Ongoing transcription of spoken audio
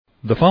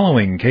The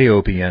following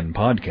KOPN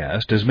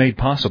podcast is made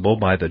possible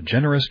by the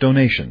generous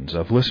donations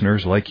of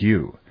listeners like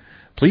you.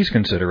 Please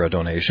consider a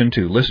donation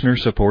to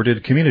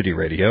listener-supported community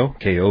radio,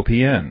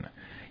 KOPN.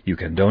 You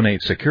can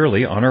donate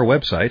securely on our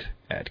website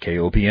at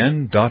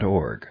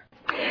kopn.org.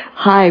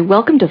 Hi,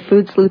 welcome to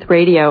Food Sleuth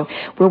Radio,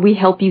 where we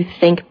help you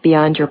think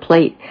beyond your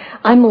plate.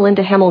 I'm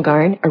Melinda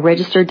Hemmelgarn, a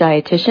registered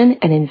dietitian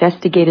and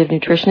investigative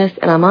nutritionist,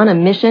 and I'm on a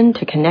mission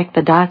to connect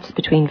the dots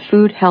between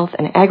food, health,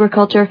 and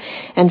agriculture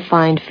and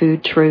find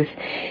food truth.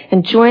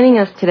 And joining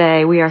us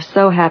today, we are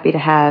so happy to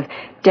have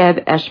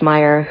Deb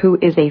Eschmeyer, who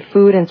is a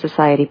Food and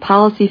Society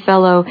Policy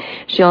Fellow.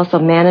 She also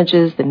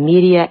manages the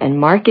media and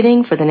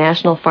marketing for the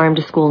National Farm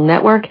to School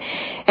Network.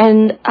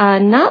 And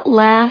not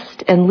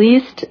last and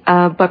least,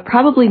 but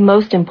probably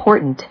most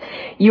important,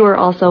 you are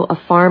also a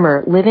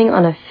farmer living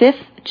on a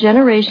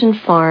fifth-generation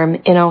farm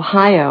in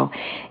Ohio.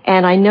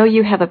 And I know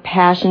you have a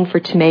passion for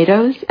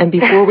tomatoes. And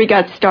before we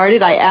got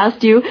started, I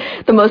asked you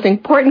the most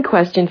important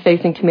question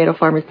facing tomato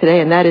farmers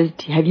today, and that is,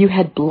 have you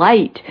had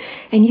blight?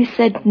 And you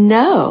said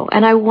no.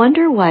 And I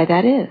wonder why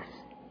that is.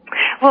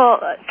 Well,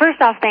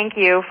 first off, thank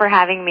you for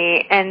having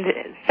me. And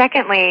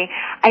secondly,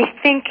 I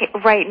think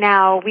right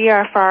now we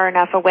are far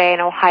enough away in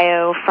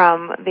Ohio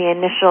from the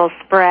initial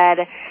spread.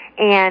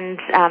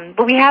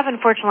 But we have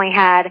unfortunately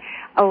had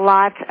a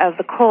lot of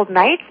the cold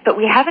nights, but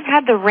we haven't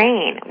had the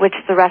rain, which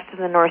the rest of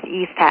the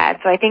Northeast had.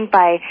 So I think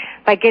by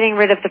getting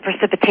rid of the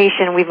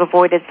precipitation, we've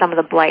avoided some of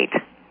the blight.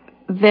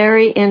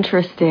 Very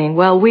interesting.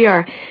 Well,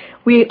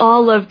 we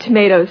all love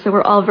tomatoes, so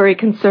we're all very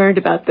concerned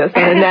about this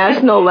on a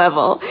national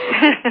level.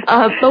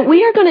 But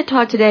we are going to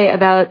talk today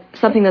about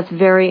something that's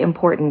very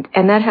important,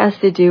 and that has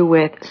to do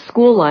with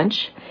school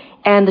lunch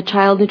and the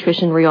Child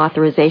Nutrition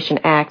Reauthorization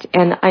Act.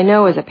 And I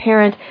know as a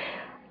parent,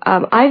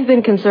 I've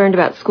been concerned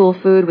about school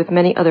food with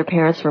many other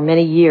parents for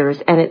many years,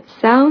 and it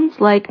sounds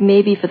like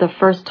maybe for the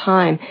first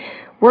time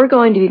we're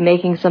going to be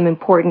making some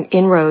important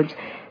inroads.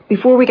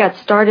 Before we got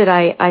started,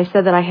 I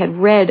said that I had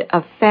read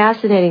a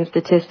fascinating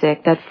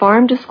statistic that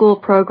farm-to-school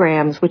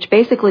programs, which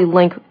basically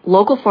link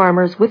local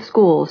farmers with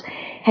schools,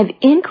 have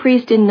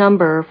increased in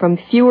number from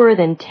fewer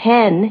than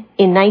 10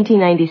 in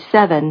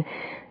 1997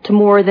 to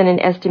more than an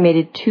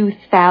estimated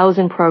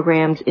 2,000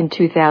 programs in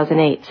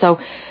 2008. So,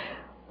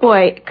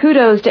 boy,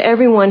 kudos to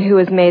everyone who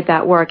has made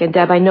that work. And,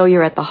 Deb, I know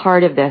you're at the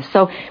heart of this.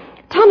 So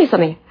tell me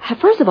something.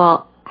 First of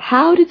all,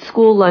 how did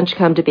school lunch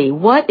come to be?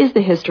 What is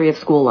the history of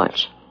school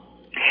lunch?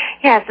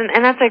 Yes,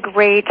 and that's a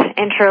great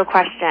intro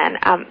question.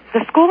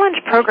 The school lunch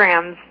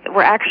programs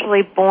were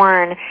actually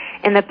born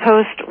in the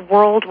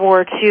post-World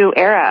War II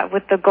era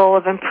with the goal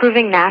of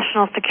improving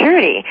national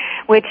security,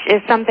 which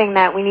is something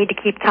that we need to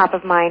keep top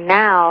of mind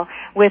now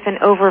with an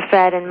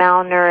overfed and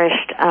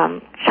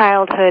malnourished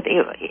childhood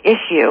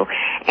issue.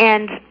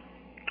 And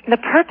the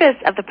purpose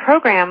of the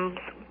programs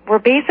were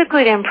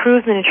basically to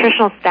improve the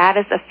nutritional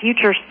status of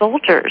future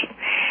soldiers.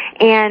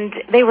 And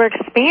they were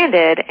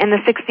expanded in the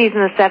 60s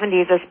and the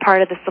 70s as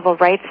part of the civil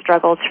rights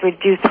struggle to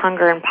reduce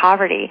hunger and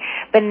poverty.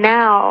 But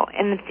now,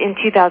 in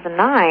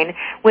 2009,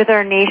 with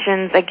our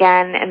nations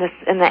again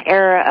in the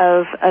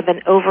era of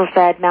an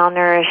overfed,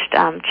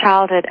 malnourished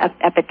childhood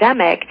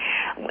epidemic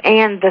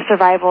and the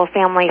survival of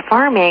family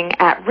farming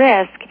at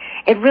risk,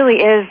 it really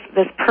is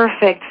this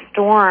perfect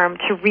storm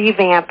to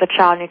revamp the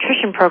child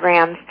nutrition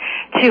programs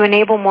to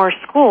enable more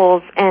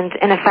schools and,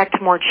 in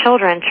effect, more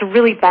children to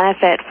really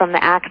benefit from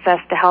the access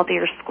to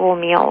healthier school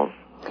meals.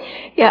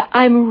 Yeah,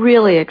 I'm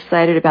really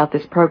excited about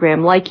this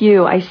program. Like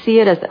you, I see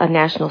it as a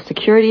national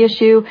security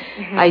issue.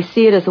 Mm-hmm. I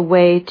see it as a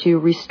way to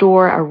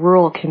restore our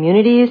rural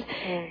communities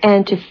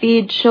and to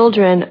feed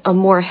children a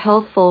more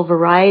healthful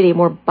variety,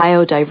 more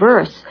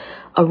biodiverse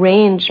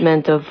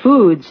arrangement of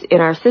foods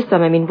in our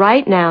system. I mean,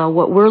 right now,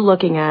 what we're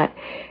looking at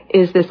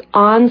is this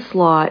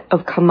onslaught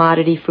of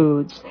commodity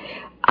foods.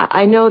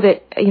 I know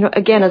that,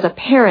 again, as a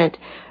parent,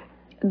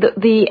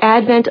 the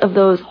advent of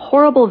those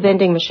horrible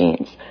vending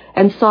machines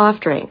and soft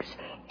drinks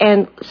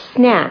and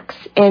snacks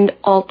and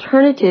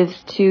alternatives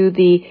to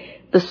the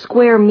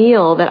square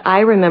meal that I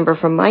remember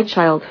from my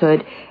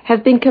childhood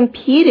have been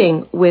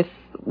competing with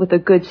a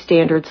good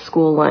standard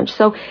school lunch.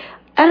 So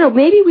I don't know,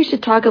 maybe we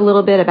should talk a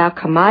little bit about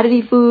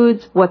commodity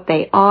foods, what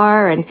they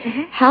are, and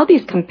how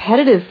these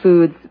competitive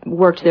foods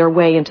worked their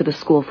way into the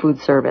school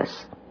food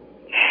service.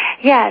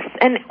 Yes,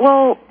 and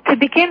well, to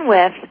begin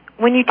with,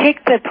 when you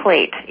take the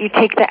plate, you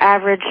take the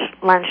average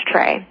lunch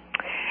tray,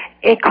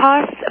 it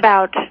costs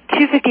about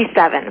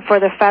 $2.57 for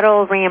the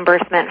federal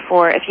reimbursement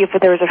for if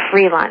there was a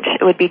free lunch,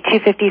 it would be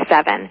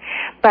 $2.57,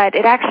 but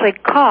it actually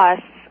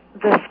costs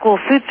the school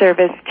food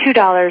service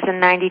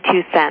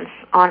 $2.92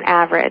 on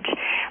average.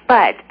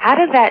 But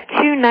out of that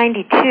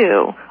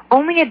 $2.92,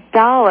 only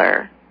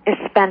 $1 is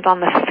spent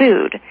on the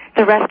food.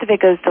 The rest of it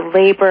goes to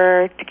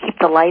labor, to keep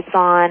the lights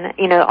on,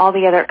 all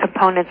the other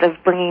components of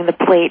bringing the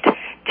plate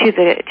to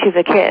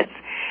the kids.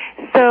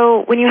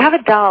 So when you have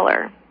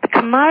 $1, the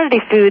commodity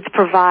foods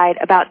provide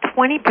about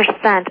 20%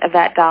 of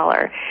that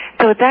dollar.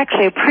 So it's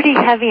actually a pretty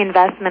heavy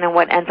investment in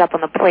what ends up on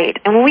the plate.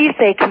 And when we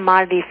say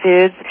commodity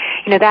foods,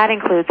 that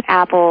includes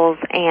apples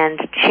and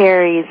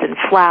cherries and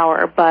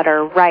flour,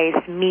 butter, rice,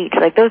 meat,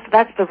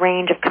 that's the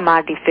range of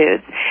commodity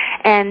foods.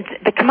 And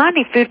the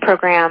Commodity Food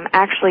Program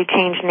actually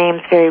changed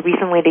names very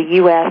recently to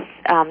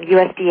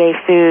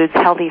USDA Foods,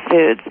 Healthy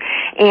Foods.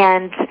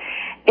 And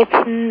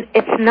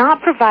it's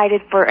not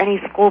provided for any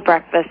school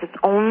breakfast. It's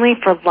only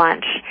for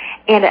lunch,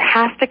 and it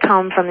has to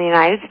come from the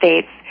United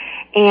States.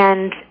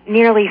 And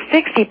nearly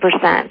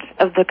 60%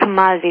 of the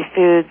commodity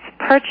foods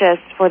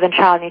purchased for the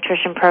child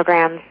nutrition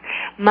programs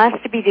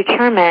must be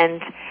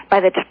determined by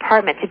the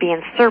department to be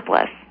in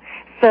surplus.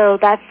 So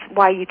that's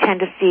why you tend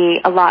to see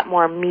a lot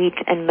more meat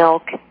and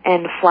milk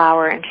and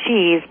flour and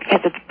cheese, because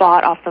it's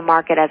bought off the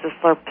market as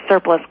a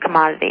surplus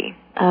commodity.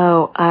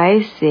 Oh,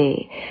 I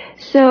see.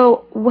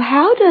 So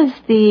how do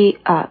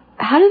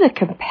the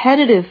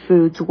competitive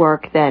foods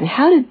work then?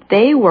 How did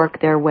they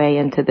work their way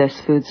into this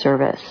food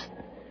service?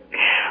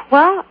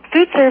 Well,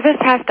 food service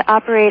has to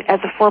operate as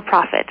a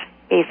for-profit,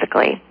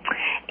 basically.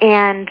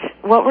 And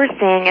what we're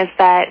seeing is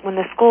that when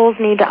the schools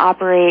need to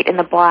operate in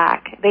the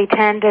black, they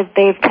tend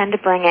to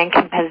bring in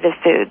competitive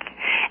foods.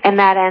 And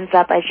that ends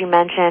up, as you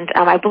mentioned,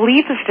 I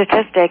believe the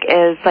statistic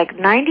is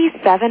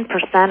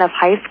 97% of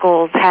high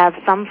schools have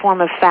some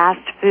form of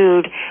fast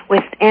food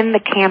within the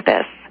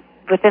campus,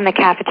 within the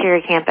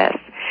cafeteria campus.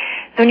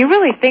 So when you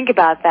really think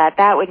about that,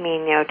 that would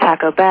mean,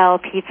 Taco Bell,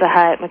 Pizza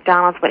Hut,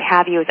 McDonald's, what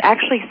have you, is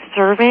actually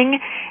serving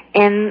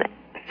in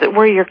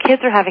where your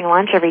kids are having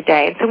lunch every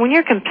day. So when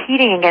you're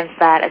competing against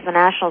that as the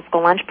National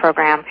School Lunch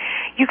Program,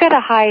 you've got a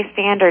high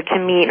standard to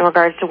meet in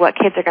regards to what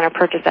kids are going to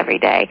purchase every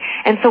day.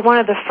 And so one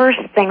of the first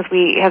things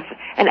we have,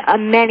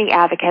 and many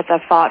advocates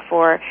have fought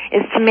for,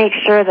 is to make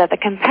sure that the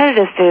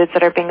competitive foods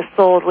that are being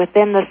sold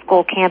within the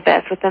school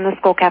campus, within the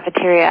school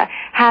cafeteria,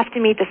 have to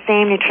meet the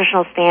same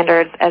nutritional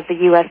standards as the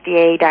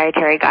USDA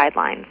dietary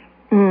guidelines.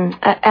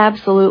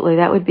 Absolutely.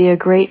 That would be a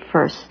great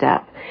first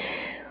step.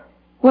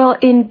 Well,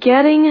 in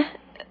getting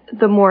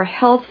the more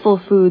healthful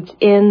foods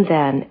in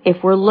then,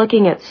 if we're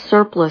looking at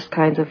surplus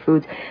kinds of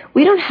foods,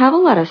 we don't have a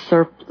lot of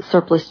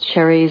surplus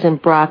cherries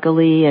and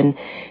broccoli, and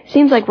it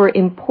seems like we're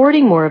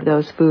importing more of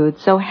those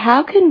foods. So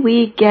how can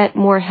we get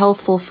more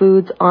healthful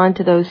foods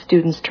onto those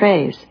students'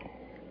 trays?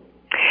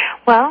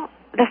 Well,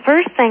 the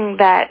first thing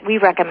that we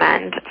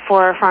recommend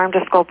for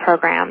farm-to-school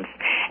programs,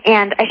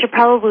 and I should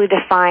probably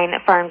define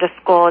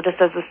farm-to-school just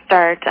as a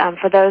start.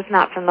 For those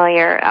not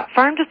familiar,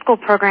 farm-to-school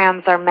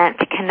programs are meant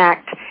to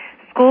connect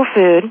school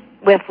food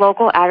with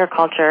local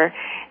agriculture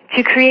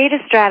to create a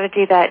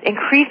strategy that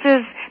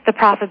increases the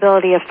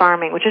profitability of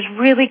farming, which is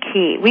really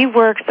key. We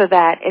work so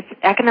that it's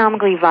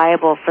economically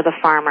viable for the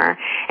farmer,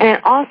 and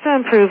it also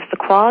improves the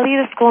quality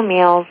of the school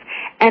meals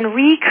and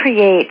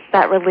recreates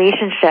that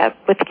relationship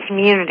with the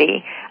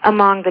community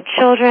among the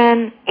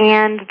children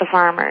and the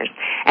farmers.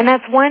 And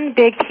that's one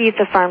big key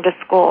to Farm to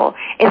School.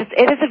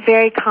 It is a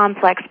very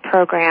complex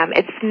program.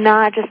 It's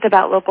not just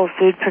about local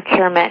food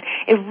procurement.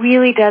 It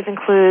really does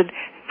include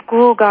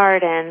school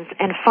gardens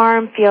and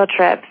farm field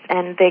trips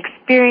and the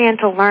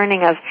experiential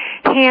learning of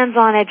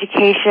hands-on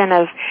education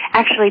of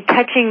actually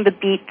touching the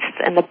beets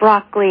and the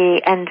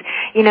broccoli and,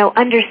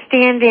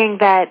 understanding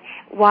that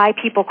why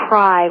people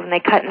cry when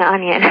they cut an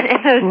onion.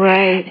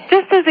 Right.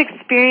 Just those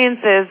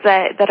experiences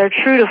that are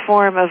true to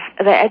form of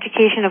the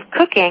education of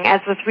cooking,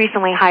 as was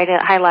recently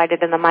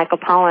highlighted in the Michael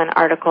Pollan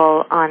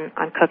article on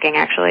cooking,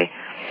 actually.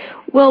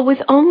 Well,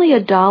 with only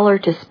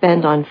 $1 to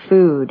spend on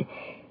food,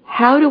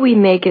 how do we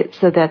make it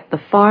so that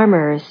the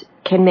farmers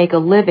can make a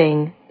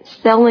living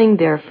selling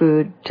their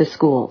food to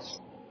schools?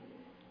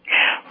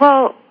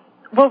 Well,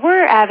 what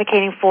we're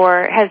advocating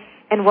for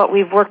and what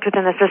we've worked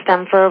within the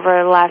system for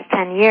over the last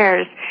 10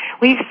 years,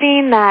 we've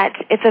seen that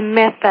it's a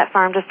myth that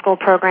farm-to-school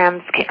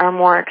programs are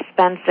more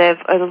expensive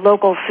or the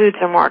local foods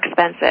are more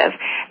expensive.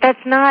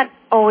 That's not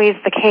always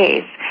the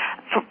case.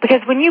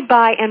 Because when you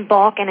buy in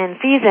bulk and in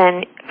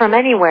season from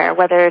anywhere,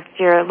 whether it's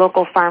your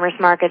local farmer's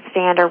market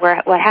stand or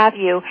what have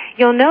you,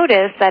 you'll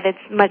notice that it's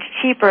much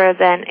cheaper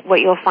than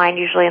what you'll find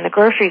usually in the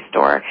grocery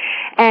store.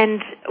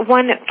 And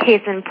one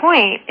case in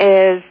point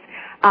is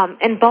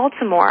in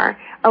Baltimore,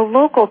 a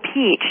local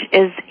peach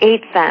is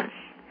 8 cents,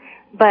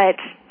 but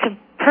to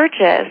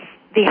purchase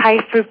the high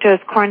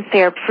fructose corn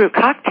syrup fruit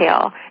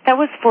cocktail, that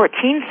was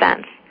 14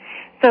 cents.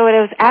 So it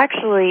was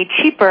actually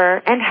cheaper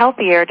and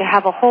healthier to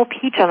have a whole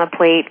peach on the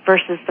plate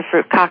versus the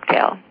fruit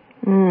cocktail.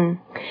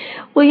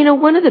 Well,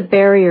 one of the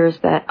barriers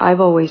that I've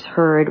always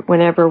heard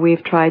whenever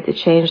we've tried to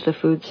change the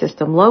food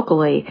system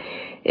locally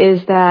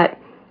is that,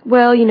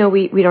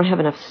 we don't have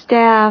enough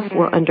staff,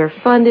 we're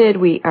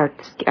underfunded,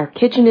 our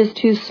kitchen is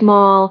too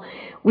small,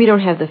 we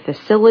don't have the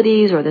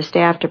facilities or the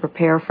staff to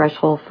prepare fresh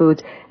whole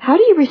foods. How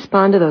do you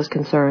respond to those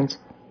concerns?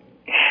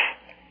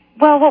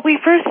 Well, what we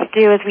first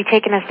do is we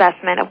take an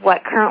assessment of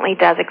what currently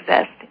does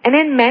exist. And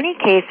in many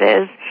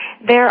cases,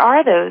 there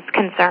are those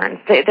concerns.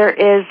 There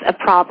is a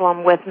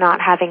problem with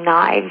not having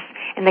knives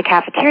in the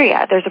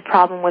cafeteria. There's a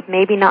problem with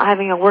maybe not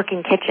having a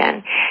working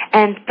kitchen.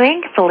 And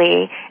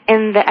thankfully,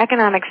 in the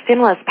economic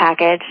stimulus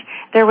package,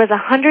 there was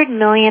 $100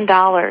 million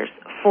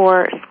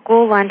for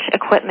school lunch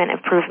equipment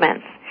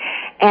improvements.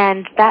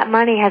 And that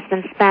money has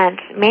been spent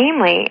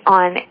mainly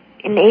on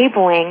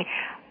enabling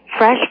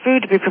fresh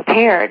food to be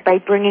prepared by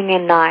bringing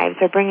in knives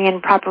or bringing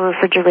in proper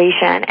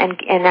refrigeration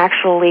and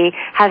actually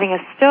having a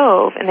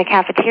stove in the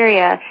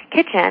cafeteria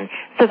kitchen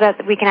so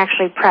that we can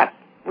actually prep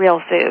real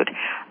food.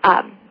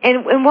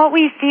 And what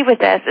we see with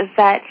this is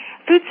that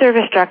food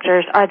service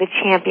directors are the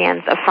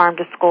champions of farm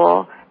to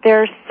school.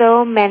 There are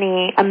so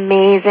many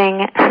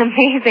amazing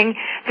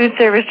food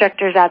service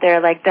directors out there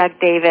like Doug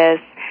Davis,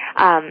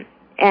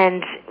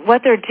 and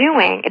what they're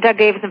doing, Doug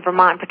Davis in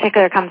Vermont in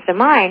particular comes to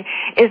mind,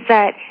 is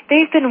that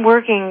they've been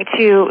working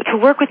to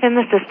work within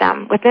the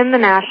system, within the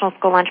National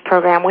School Lunch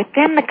Program,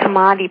 within the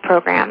commodity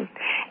program,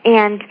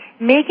 and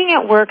making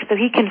it work so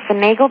he can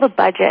finagle the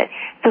budget,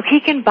 so he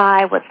can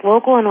buy what's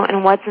local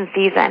and what's in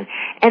season.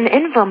 And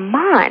in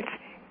Vermont,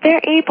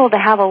 they're able to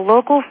have a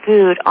local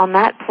food on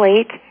that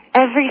plate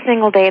every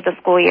single day of the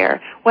school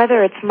year,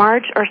 whether it's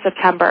March or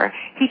September.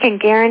 He can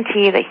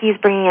guarantee that he's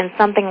bringing in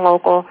something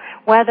local,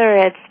 whether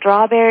it's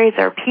strawberries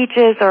or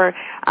peaches or,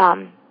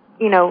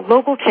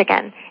 local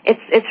chicken.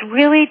 It's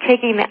really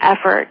taking the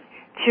effort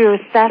to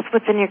assess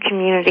what's in your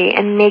community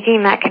and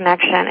making that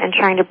connection and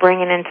trying to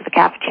bring it into the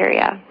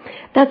cafeteria.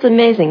 That's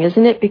amazing,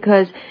 isn't it?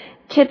 Because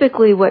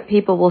typically what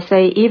people will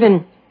say,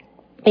 even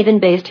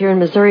based here in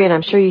Missouri, and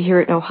I'm sure you hear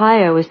it in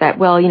Ohio, is that,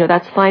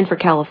 that's fine for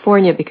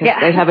California because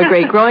they have a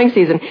great growing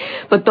season.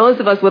 But those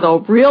of us with a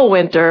real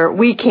winter,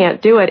 we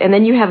can't do it. And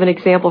then you have an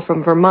example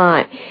from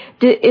Vermont.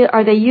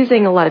 Are they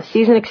using a lot of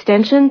season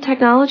extension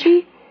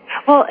technology?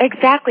 Well,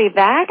 exactly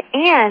that,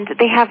 and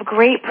they have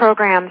great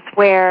programs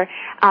where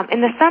in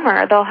the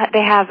summer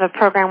they have a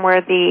program where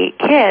the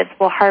kids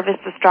will harvest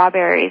the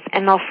strawberries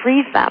and they'll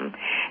freeze them,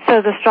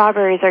 so the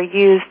strawberries are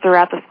used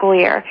throughout the school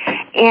year.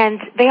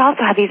 And they also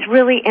have these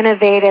really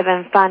innovative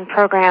and fun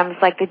programs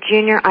like the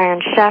Junior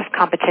Iron Chef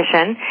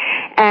competition,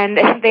 and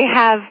they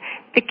have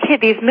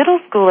these middle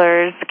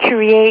schoolers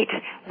create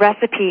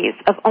recipes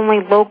of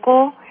only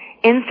local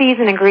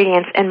in-season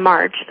ingredients in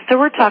March. So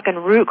we're talking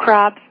root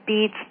crops,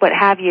 beets, what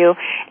have you,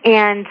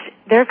 and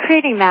they're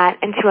creating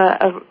that into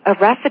a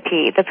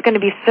recipe that's going to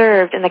be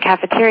served in the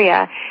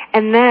cafeteria,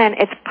 and then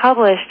it's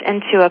published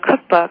into a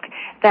cookbook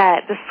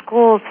that the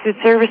school's food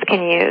service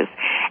can use.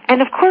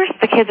 And of course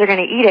the kids are going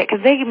to eat it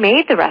because they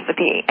made the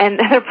recipe and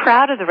they're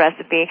proud of the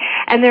recipe,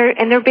 and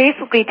they're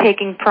basically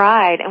taking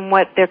pride in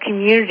what their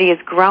community is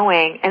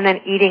growing and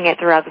then eating it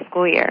throughout the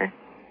school year.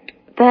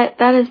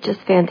 That is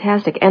just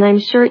fantastic. And I'm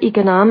sure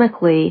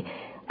economically,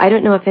 I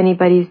don't know if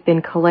anybody's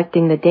been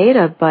collecting the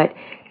data, but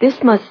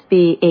this must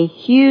be a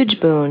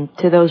huge boon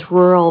to those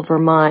rural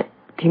Vermont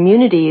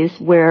communities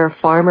where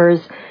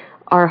farmers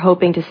are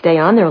hoping to stay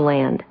on their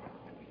land.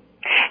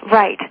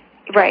 Right.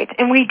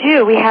 And we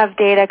do. We have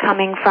data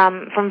coming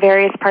from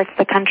various parts of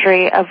the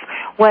country of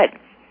what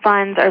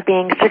funds are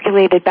being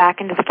circulated back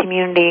into the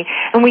community,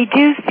 and we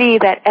do see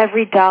that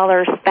every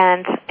dollar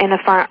spent in a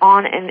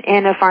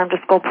farm to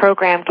school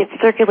program gets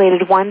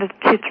circulated 1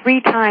 to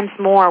 3 times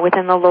more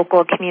within the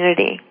local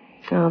community.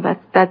 Oh,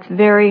 that's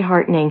very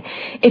heartening.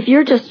 If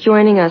you're just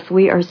joining us,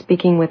 we are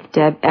speaking with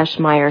Deb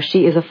Eschmeyer.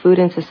 She is a Food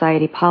and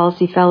Society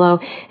Policy Fellow,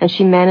 and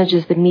she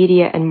manages the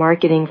media and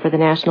marketing for the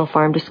National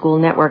Farm to School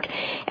Network.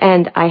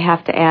 And I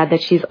have to add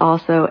that she's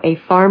also a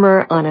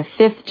farmer on a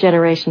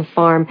 5th-generation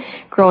farm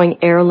growing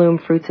heirloom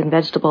fruits and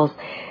vegetables.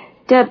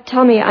 Deb,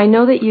 tell me, I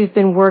know that you've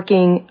been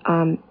working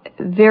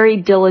very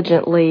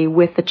diligently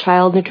with the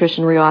Child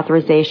Nutrition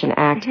Reauthorization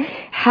Act. Mm-hmm.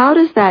 How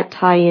does that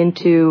tie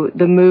into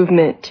the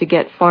movement to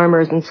get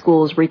farmers and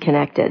schools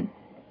reconnected?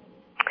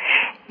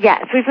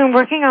 Yes, we've been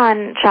working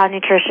on child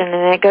nutrition,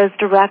 and it goes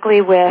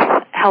directly with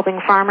helping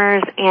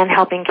farmers and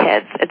helping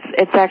kids.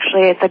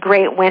 It's a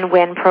great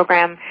win-win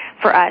program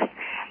for us.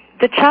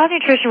 The Child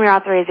Nutrition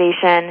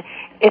Reauthorization,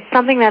 it's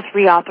something that's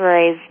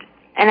reauthorized,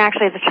 and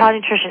actually it's a Child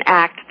Nutrition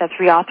Act that's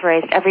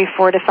reauthorized every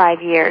 4 to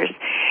 5 years.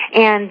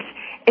 And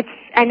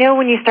I know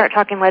when you start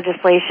talking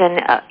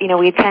legislation,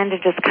 we tend to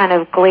just kind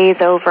of glaze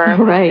over.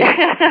 Right.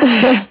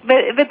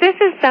 But this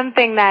is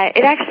something that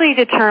it actually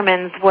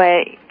determines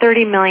what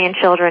 30 million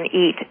children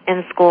eat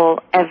in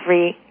school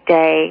every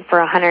day for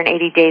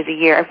 180 days a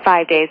year, or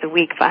 5 days a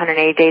week for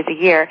 180 days a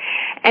year.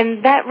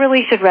 And that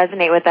really should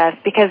resonate with us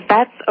because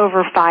that's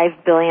over 5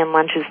 billion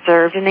lunches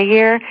served in a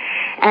year.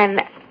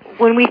 And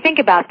when we think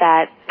about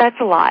that, that's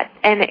a lot.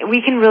 And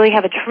we can really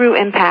have a true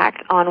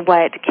impact on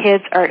what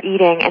kids are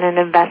eating and an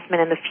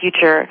investment in the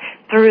future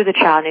through the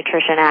Child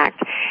Nutrition Act.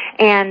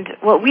 And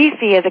what we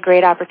see as a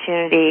great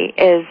opportunity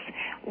is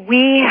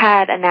we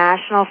had a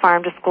National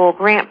Farm to School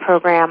grant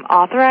program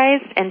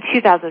authorized in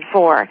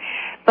 2004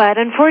 But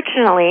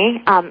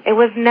unfortunately, it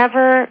was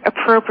never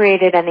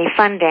appropriated any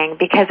funding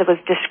because it was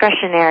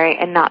discretionary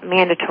and not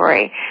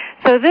mandatory.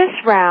 So this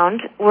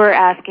round, we're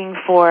asking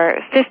for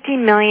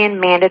 $50 million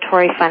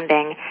mandatory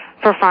funding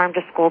for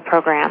farm-to-school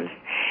programs.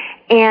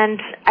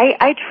 And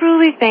I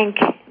truly think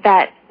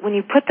that when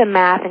you put the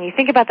math and you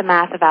think about the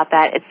math about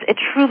that, it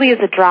truly is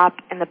a drop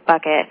in the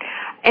bucket.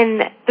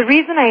 And the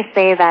reason I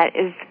say that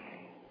is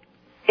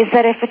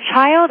that if a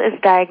child is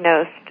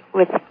diagnosed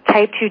with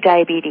type 2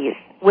 diabetes,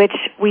 which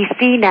we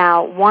see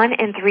now 1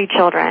 in 3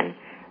 children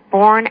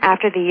born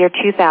after the year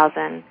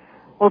 2000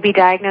 will be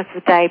diagnosed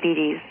with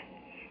diabetes.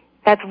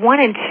 That's 1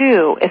 in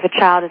 2 if a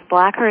child is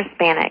black or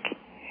Hispanic.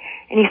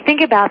 And you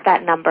think about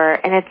that number,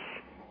 and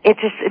it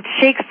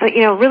shakes,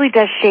 really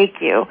does shake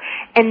you.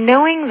 And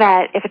knowing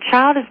that if a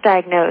child is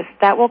diagnosed,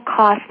 that will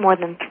cost more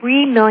than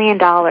 $3 million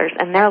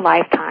in their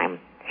lifetime.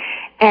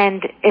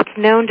 And it's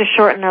known to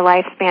shorten their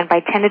lifespan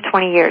by 10 to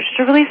 20 years. It's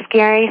really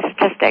scary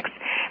statistics.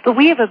 But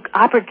we have an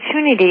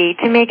opportunity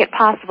to make it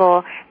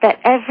possible that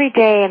every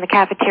day in the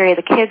cafeteria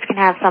the kids can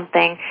have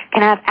something,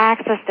 can have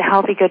access to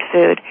healthy, good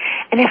food.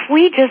 And if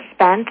we just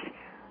spent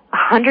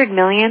 $100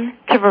 million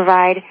to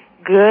provide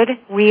good,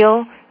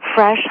 real,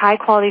 fresh,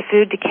 high-quality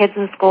food to kids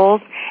in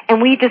schools,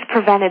 and we just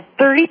prevented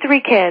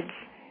 33 kids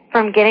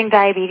from getting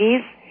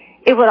diabetes,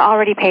 it would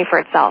already pay for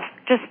itself.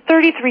 Just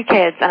 33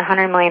 kids and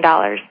 $100 million.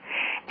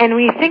 And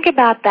when you think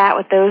about that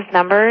with those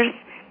numbers,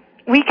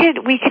 we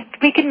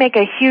could make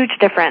a huge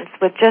difference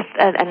with just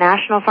a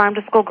national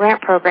farm-to-school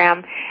grant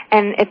program,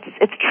 and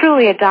it's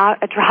truly a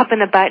drop in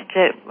the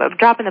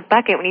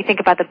bucket when you think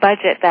about the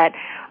budget that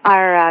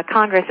our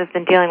Congress has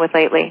been dealing with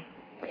lately.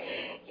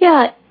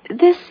 Yeah,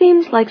 this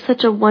seems like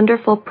such a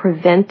wonderful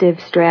preventive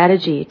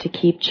strategy to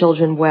keep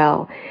children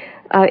well.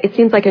 It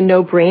seems like a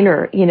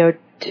no-brainer,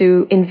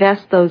 to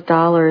invest those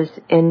dollars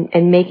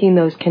in making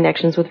those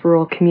connections with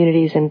rural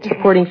communities and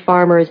supporting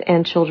farmers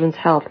and children's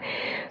health.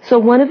 So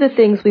one of the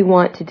things we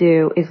want to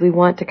do is we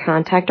want to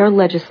contact our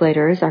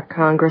legislators, our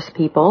Congress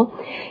people,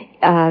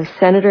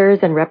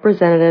 senators and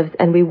representatives,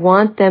 and we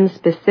want them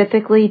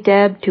specifically,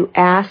 Deb, to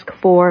ask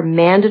for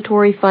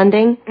mandatory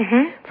funding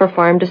for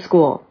farm to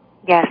school.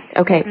 Yes.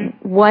 Okay.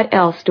 What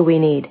else do we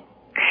need?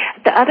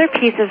 The other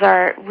pieces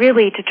are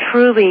really to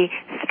truly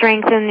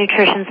strengthen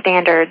nutrition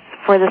standards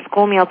for the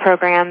school meal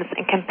programs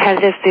and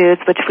competitive foods,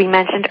 which we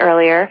mentioned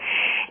earlier,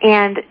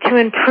 and to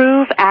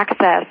improve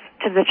access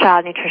to the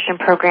child nutrition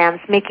programs,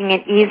 making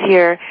it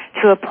easier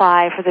to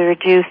apply for the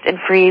reduced and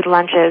free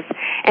lunches,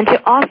 and to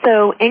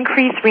also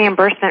increase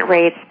reimbursement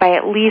rates by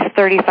at least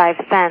 35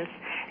 cents,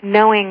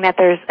 knowing that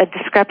there's a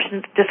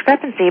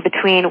discrepancy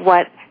between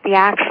what the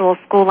actual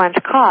school lunch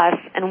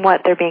costs and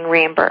what they're being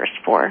reimbursed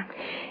for.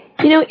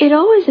 It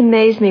always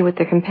amazed me with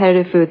the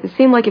competitive foods. It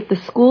seemed like if the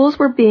schools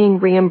were being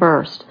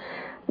reimbursed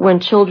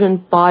when children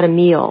bought a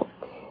meal,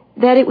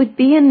 that it would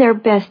be in their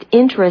best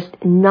interest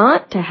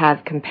not to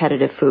have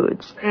competitive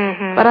foods.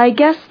 But I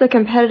guess the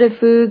competitive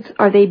foods,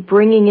 are they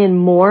bringing in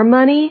more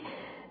money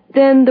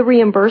than the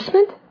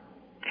reimbursement?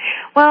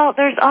 Well,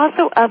 there's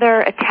also other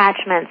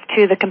attachments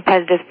to the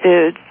competitive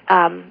foods.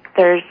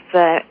 There's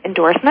the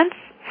endorsements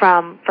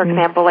from, for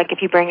example, like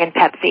if you bring in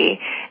Pepsi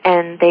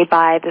and they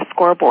buy the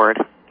scoreboard.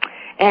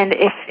 And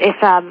if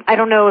I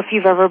don't know if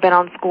you've ever been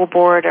on school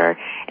board or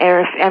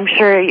if I'm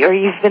sure or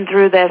you've been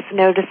through this,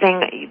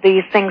 noticing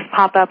these things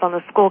pop up on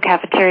the school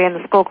cafeteria and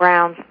the school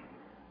grounds.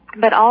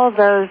 But all of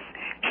those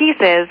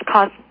pieces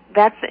cost.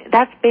 That's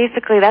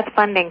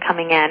funding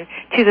coming in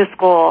to the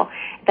school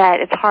that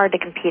it's hard to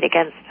compete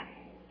against.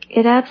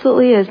 It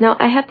absolutely is. Now,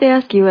 I have to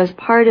ask you, as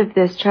part of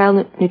this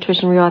Child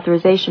Nutrition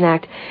Reauthorization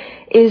Act,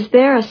 is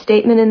there a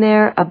statement in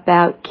there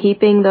about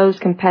keeping those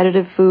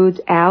competitive foods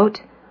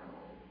out?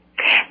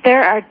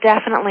 There are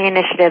definitely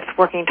initiatives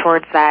working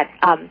towards that.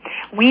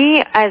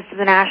 We, as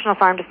the National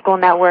Farm to School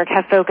Network,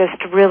 have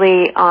focused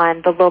really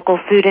on the local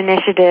food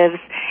initiatives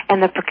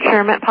and the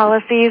procurement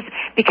policies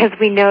because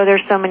we know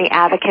there's so many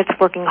advocates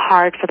working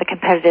hard for the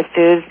competitive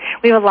foods.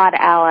 We have a lot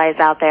of allies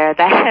out there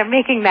that are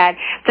making that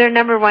their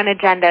number one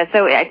agenda.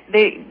 So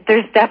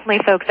there's definitely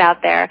folks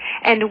out there.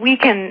 And we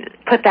can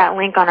put that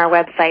link on our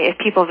website. If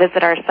people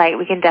visit our site,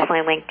 we can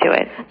definitely link to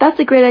it. That's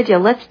a great idea.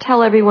 Let's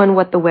tell everyone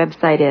what the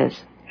website is.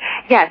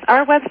 Yes,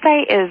 our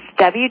website is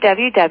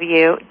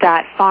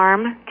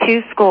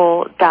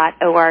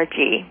www.farm2school.org.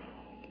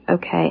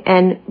 Okay,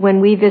 and when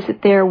we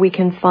visit there, we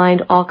can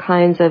find all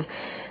kinds of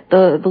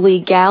the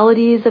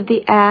legalities of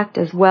the act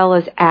as well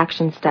as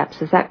action steps.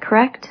 Is that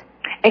correct?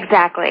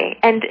 Exactly.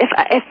 And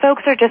if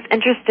folks are just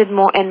interested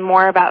in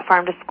more about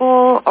farm to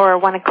school or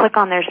want to click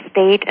on their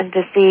state and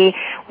to see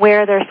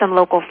where there's some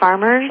local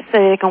farmers that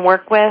they can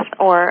work with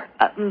or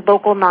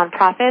local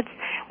nonprofits,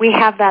 we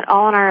have that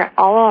all on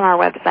our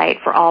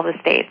website for all the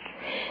states.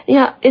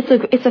 Yeah,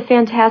 it's a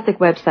fantastic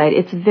website.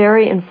 It's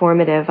very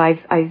informative.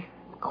 I've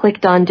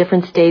clicked on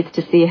different states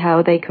to see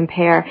how they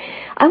compare.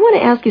 I want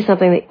to ask you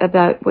something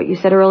about what you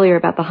said earlier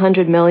about the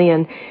 $100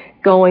 million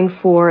going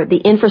for the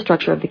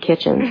infrastructure of the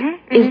kitchens.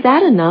 Is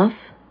that enough?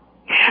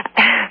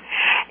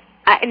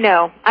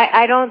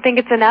 I don't think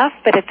it's enough,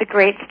 but it's a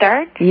great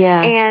start.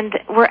 Yeah. And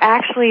we're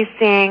actually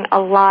seeing a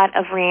lot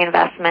of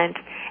reinvestment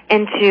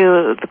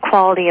into the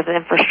quality of the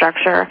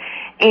infrastructure.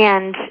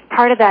 And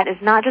part of that is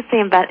not just the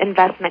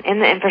investment in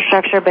the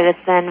infrastructure, but it's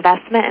the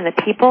investment in the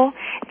people.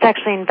 It's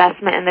actually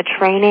investment in the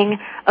training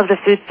of the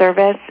food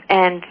service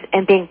and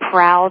being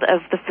proud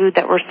of the food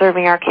that we're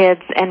serving our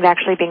kids, and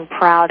actually being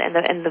proud in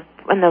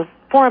the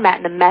format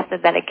and the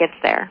method that it gets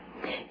there.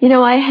 You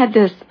know, I had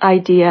this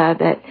idea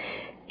that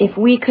if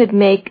we could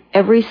make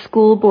every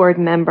school board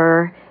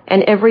member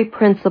and every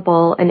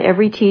principal and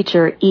every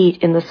teacher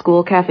eat in the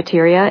school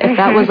cafeteria, if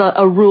that was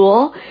a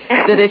rule,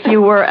 that if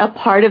you were a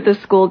part of the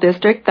school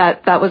district,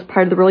 that was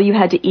part of the rule, you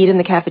had to eat in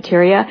the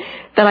cafeteria,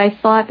 that I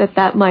thought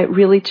that might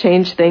really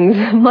change things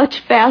much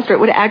faster. It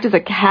would act as a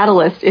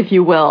catalyst, if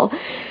you will.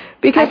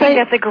 Because I think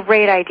that's a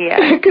great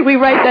idea. Could we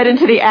write that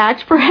into the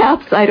act,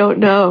 perhaps? I don't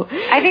know.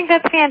 I think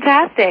that's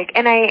fantastic.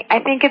 And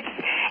I think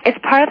it's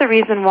part of the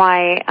reason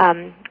why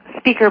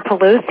Speaker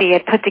Pelosi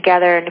had put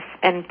together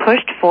and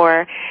pushed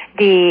for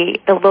the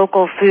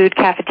local food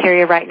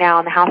cafeteria right now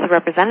in the House of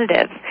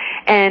Representatives.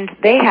 And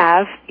they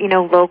have,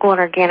 local and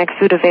organic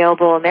food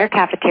available in their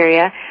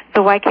cafeteria.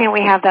 So why can't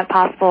we have that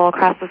possible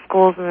across the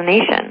schools in the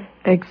nation?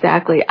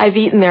 Exactly. I've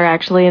eaten there,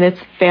 actually, and it's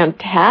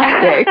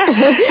fantastic.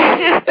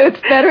 It's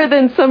better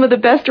than some of the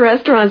best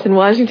restaurants in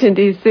Washington,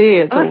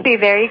 D.C. Let's see,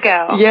 there you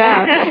go.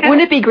 Yeah.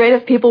 Wouldn't it be great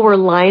if people were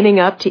lining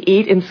up to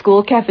eat in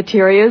school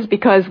cafeterias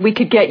because we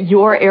could get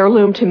your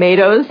heirloom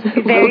tomatoes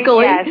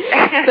locally?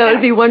 Yes. That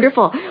would be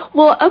wonderful.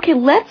 Well, okay,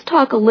 let's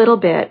talk a little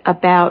bit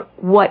about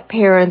what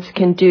parents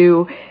can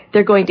do.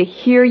 They're going to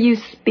hear you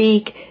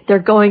speak. They're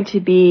going to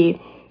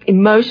be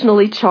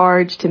emotionally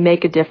charged to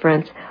make a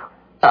difference.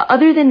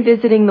 Other than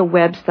visiting the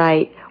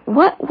website,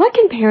 what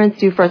can parents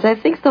do first? I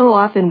think so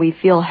often we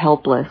feel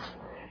helpless.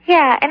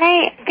 Yeah, and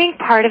I think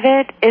part of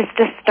it is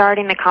just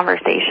starting the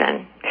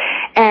conversation.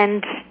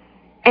 And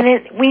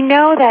we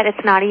know that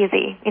it's not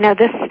easy.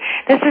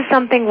 This is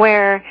something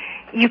where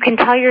you can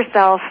tell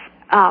yourself,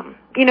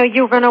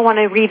 you're going to want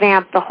to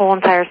revamp the whole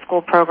entire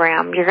school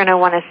program. You're going to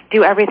want to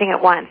do everything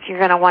at once. You're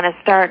going to want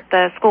to start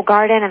the school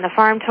garden and the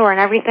farm tour and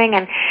everything.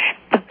 And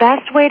the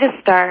best way to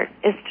start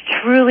is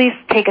to truly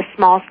take a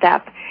small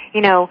step.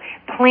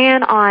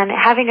 Plan on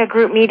having a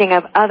group meeting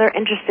of other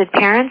interested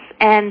parents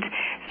and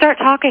start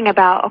talking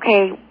about,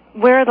 okay,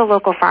 where are the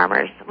local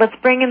farmers? Let's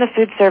bring in the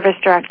food service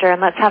director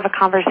and let's have a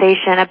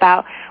conversation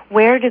about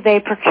where do they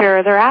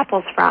procure their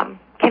apples from?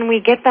 Can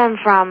we get them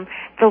from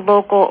the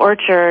local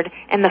orchard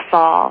in the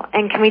fall?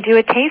 And can we do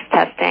a taste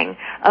testing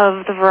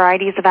of the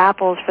varieties of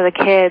apples for the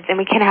kids? And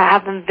we can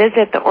have them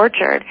visit the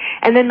orchard.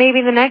 And then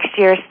maybe the next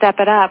year step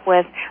it up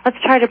with, let's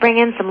try to bring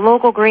in some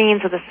local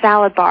greens with a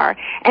salad bar.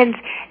 And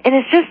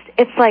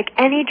it's like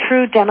any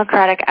true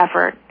democratic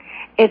effort.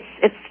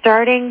 It's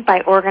starting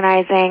by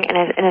organizing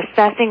and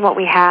assessing what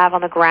we have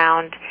on the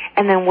ground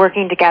and then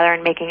working together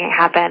and making it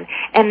happen.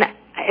 And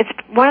it's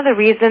one of the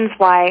reasons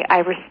why I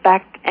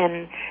respect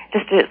and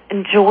just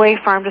enjoy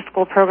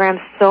farm-to-school programs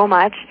so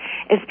much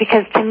is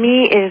because to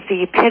me it is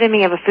the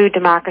epitome of a food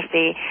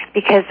democracy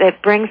because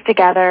it brings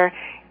together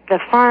the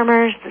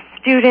farmers, the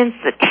students,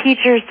 the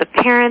teachers, the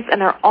parents,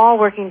 and they're all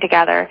working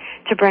together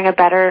to bring a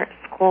better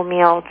school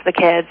meal to the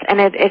kids. And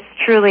it's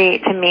truly,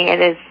 to me,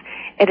 it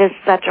is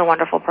such a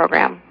wonderful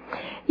program.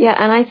 Yeah,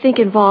 and I think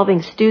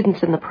involving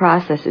students in the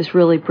process is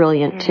really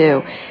brilliant,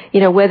 too.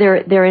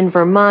 Whether they're in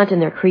Vermont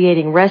and they're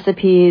creating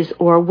recipes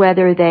or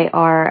whether they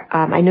are,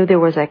 I know there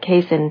was a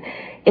case in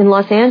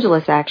Los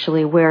Angeles,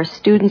 actually, where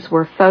students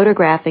were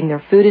photographing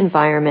their food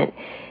environment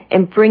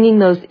and bringing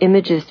those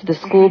images to the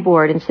school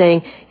board and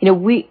saying,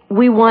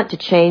 we want to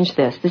change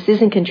this. This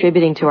isn't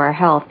contributing to our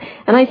health.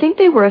 And I think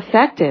they were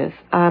effective.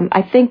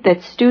 I think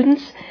that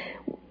students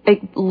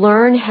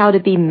learn how to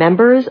be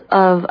members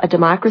of a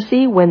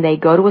democracy when they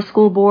go to a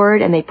school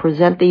board and they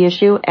present the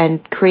issue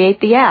and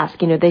create the ask.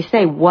 They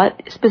say what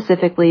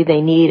specifically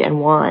they need and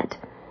want.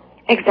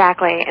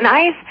 Exactly. And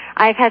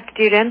I've had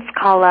students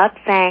call up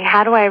saying,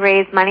 how do I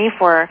raise money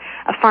for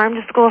a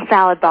farm-to-school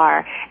salad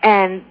bar?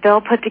 And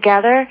they'll put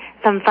together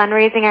some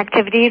fundraising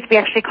activities. We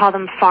actually call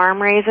them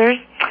farm raisers.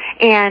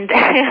 And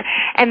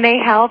and they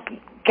help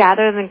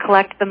gather and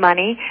collect the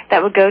money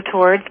that would go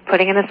towards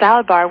putting in the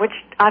salad bar, which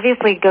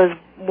obviously goes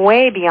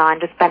way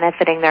beyond just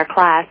benefiting their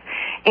class.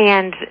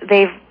 And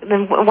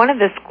one of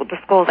the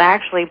schools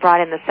actually brought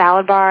in the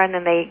salad bar, and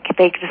then they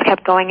just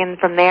kept going in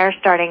from there,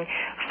 starting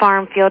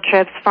farm field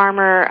trips,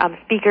 farmer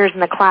speakers in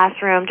the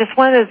classroom. Just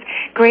one of those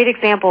great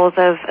examples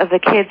of the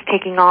kids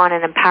taking on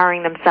and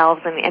empowering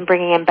themselves and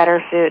bringing in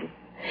better food.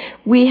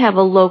 We have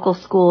a local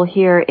school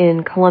here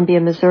in Columbia,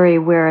 Missouri,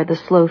 where the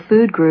Slow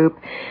Food Group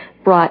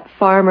brought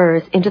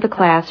farmers into the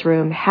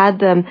classroom, had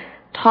them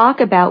talk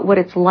about what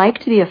it's like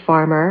to be a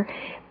farmer.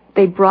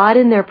 They brought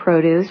in their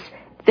produce.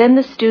 Then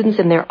the students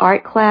in their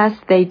art class,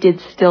 they did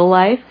still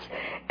lifes.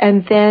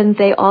 And then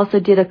they also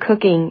did a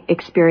cooking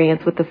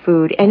experience with the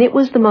food. And it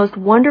was the most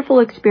wonderful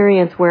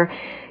experience where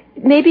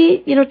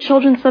maybe,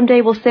 children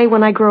someday will say,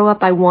 when I grow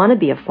up, I want to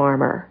be a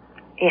farmer.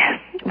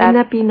 Yes. Wouldn't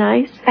that be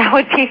nice? That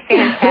would be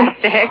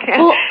fantastic.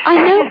 Well,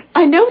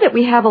 I know that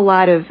we have a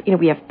lot of,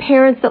 we have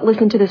parents that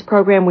listen to this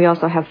program. We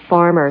also have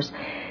farmers.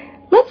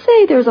 Let's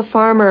say there's a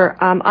farmer.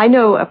 I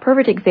know a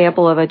perfect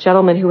example of a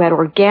gentleman who had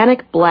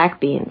organic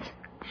black beans,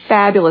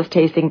 fabulous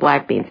tasting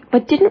black beans,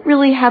 but didn't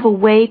really have a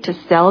way to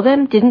sell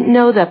them, didn't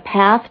know the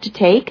path to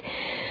take.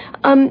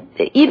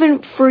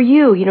 Even for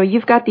you,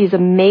 you've got these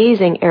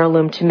amazing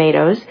heirloom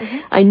tomatoes. Mm-hmm.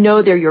 I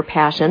know they're your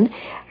passion.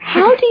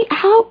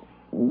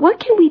 What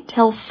can we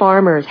tell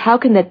farmers? How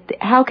can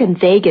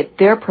they get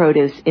their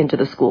produce into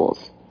the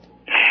schools?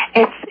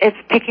 It's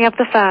picking up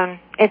the phone.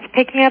 It's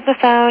picking up the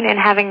phone and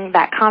having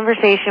that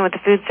conversation with the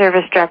food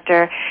service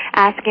director,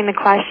 asking the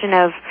question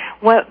of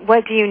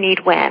what do you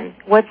need when?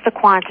 What's the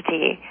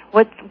quantity?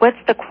 What's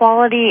the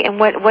quality, and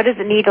what does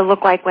it need to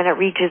look like when it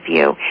reaches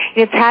you?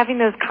 It's having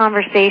those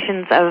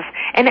conversations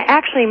and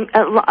actually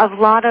a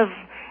lot of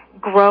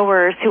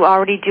growers who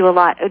already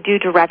do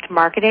direct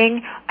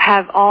marketing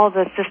have all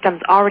the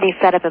systems already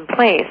set up in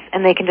place,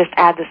 and they can just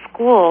add the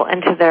school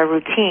into their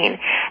routine.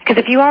 Because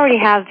if you already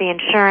have the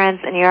insurance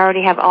and you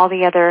already have all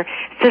the other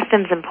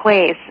systems in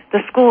place,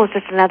 the school is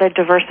just another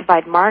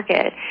diversified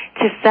market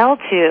to sell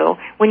to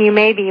when you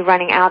may be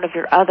running out of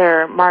your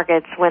other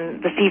markets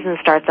when the season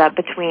starts up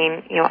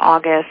between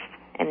August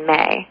and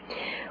May.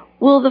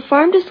 Will the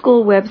Farm to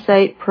School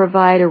website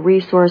provide a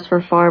resource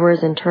for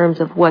farmers in terms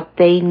of what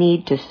they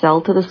need to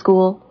sell to the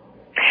school?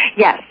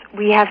 Yes.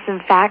 We have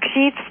some fact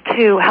sheets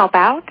to help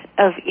out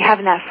of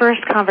having that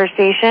first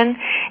conversation,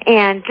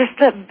 and just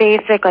the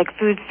basic like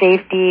food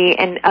safety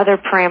and other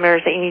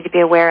parameters that you need to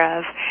be aware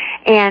of.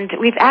 And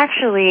we've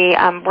actually,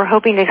 we're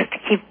hoping to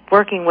keep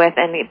working with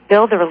and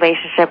build a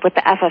relationship with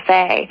the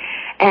FFA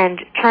and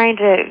trying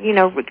to,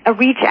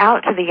 reach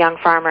out to the young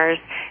farmers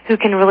who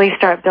can really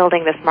start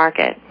building this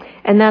market.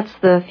 And that's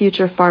the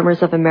Future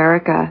Farmers of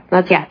America.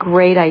 That's a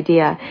great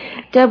idea.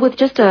 Deb, with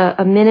just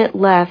a minute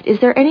left, is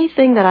there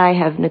anything that I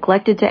have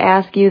neglected to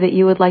ask you that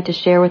you would like to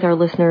share with our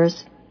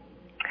listeners?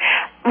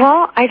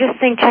 Well, I just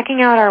think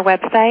checking out our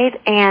website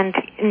and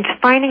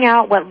finding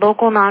out what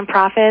local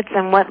nonprofits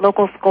and what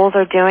local schools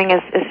are doing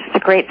is just a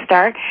great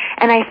start.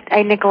 And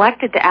I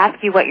neglected to ask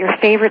you what your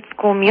favorite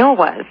school meal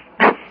was.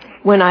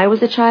 When I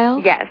was a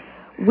child? Yes.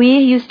 We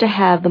used to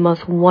have the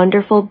most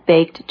wonderful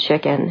baked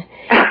chicken.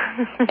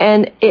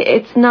 And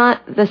it's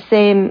not the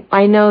same.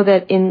 I know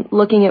that in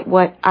looking at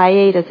what I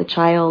ate as a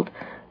child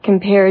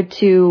compared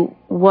to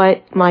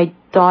what my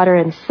daughter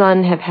and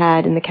son have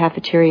had in the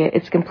cafeteria,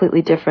 it's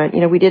completely different.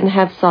 We didn't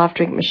have soft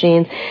drink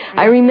machines.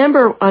 I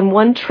remember on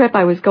one trip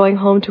I was going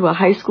home to a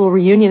high school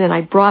reunion and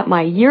I brought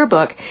my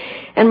yearbook,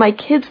 and my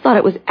kids thought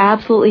it was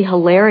absolutely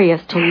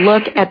hilarious to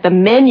look at the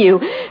menu.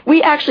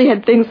 We actually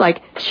had things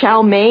like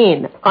chow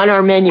mein on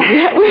our menu.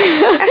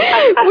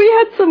 We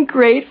had some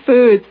great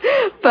foods,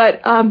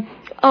 but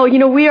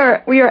we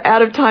are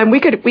out of time.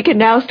 We could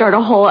now start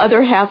a whole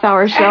other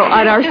half-hour show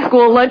on our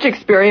school lunch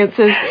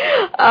experiences,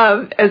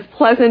 as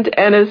pleasant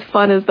and as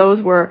fun as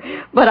those were.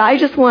 But I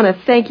just want to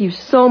thank you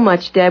so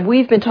much, Deb.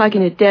 We've been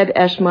talking to Deb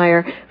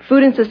Eschmeyer,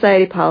 Food and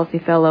Society Policy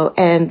Fellow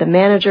and the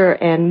Manager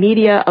and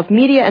Media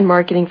and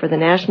Marketing for the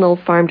National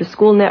Farm to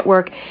School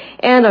Network,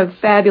 and a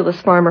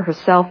fabulous farmer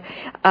herself.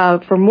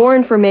 For more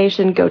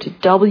information, go to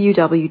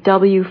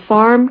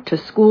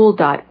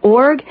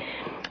www.farmtoschool.org.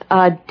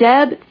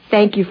 Deb,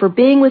 thank you for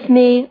being with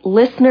me.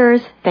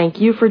 Listeners, thank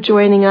you for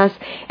joining us.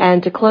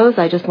 And to close,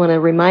 I just want to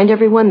remind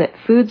everyone that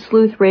Food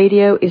Sleuth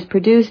Radio is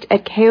produced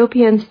at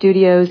KOPN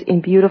Studios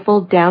in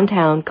beautiful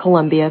downtown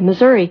Columbia,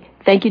 Missouri.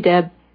 Thank you, Deb.